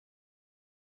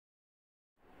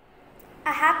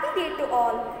A happy day to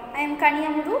all. I am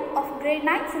Kaniamudhu of grade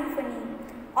 9 Symphony.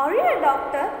 Are you a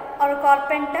doctor or a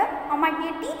carpenter or might be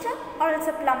a teacher or else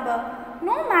a plumber?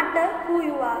 No matter who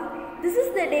you are, this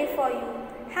is the day for you.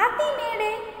 Happy May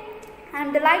Day! I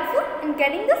am delightful in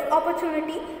getting this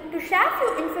opportunity to share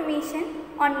few information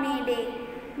on May Day.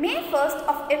 May 1st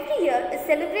of every year is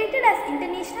celebrated as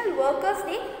International Workers'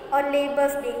 Day or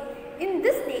Labour's Day. In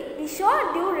this day, we show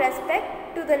our due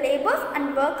respect to the labourers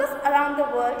and workers around the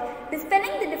world,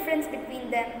 dispelling the difference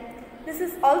between them. This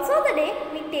is also the day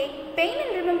we take pain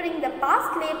in remembering the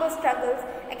past labour struggles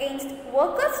against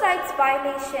workers' rights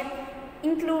violation,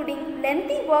 including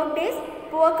lengthy work days,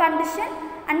 poor condition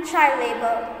and child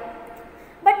labour.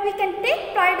 But we can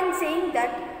take pride in saying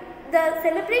that the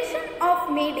celebration of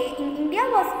May Day in India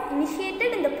was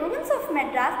initiated in the province of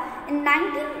Madras in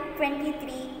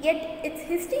 1923, yet its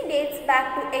history dates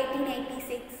back to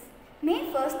 1886.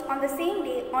 May 1st, on the same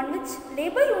day on which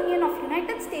Labour Union of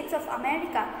United States of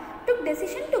America took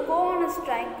decision to go on a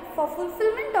strike for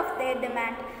fulfillment of their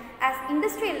demand, as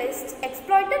industrialists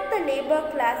exploited the labour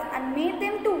class and made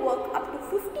them to work up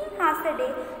to 15 hours a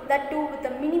day, that too with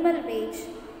a minimal wage.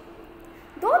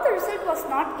 Though the result was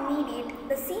not immediate,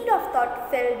 the seed of thought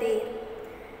fell there.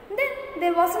 Then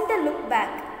there wasn't a look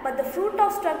back, but the fruit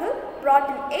of struggle brought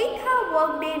an 8-hour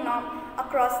workday norm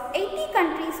across 80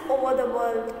 countries over the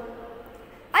world.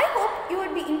 I hope you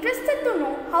would be interested to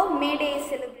know how May Day is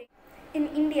celebrated. In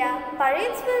India,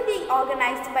 parades will be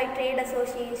organized by trade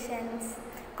associations.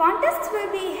 Contests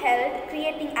will be held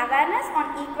creating awareness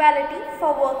on equality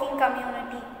for working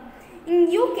community. In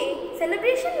UK,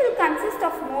 celebration will consist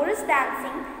of Morris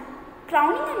dancing,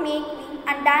 crowning a May queen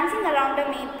and dancing around a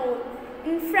maypole.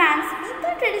 In France,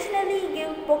 people traditionally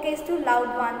give bouquets to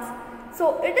loved ones.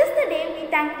 So it is the day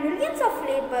we thank millions of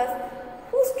labourers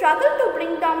who struggled to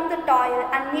bring down the toil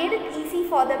and made it easy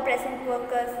for the present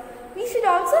workers. We should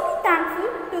also be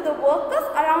thankful to the workers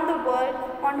around the world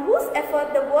on whose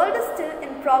effort the world is still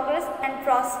in progress and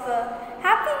prosper.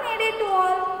 Happy May Day to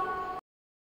all!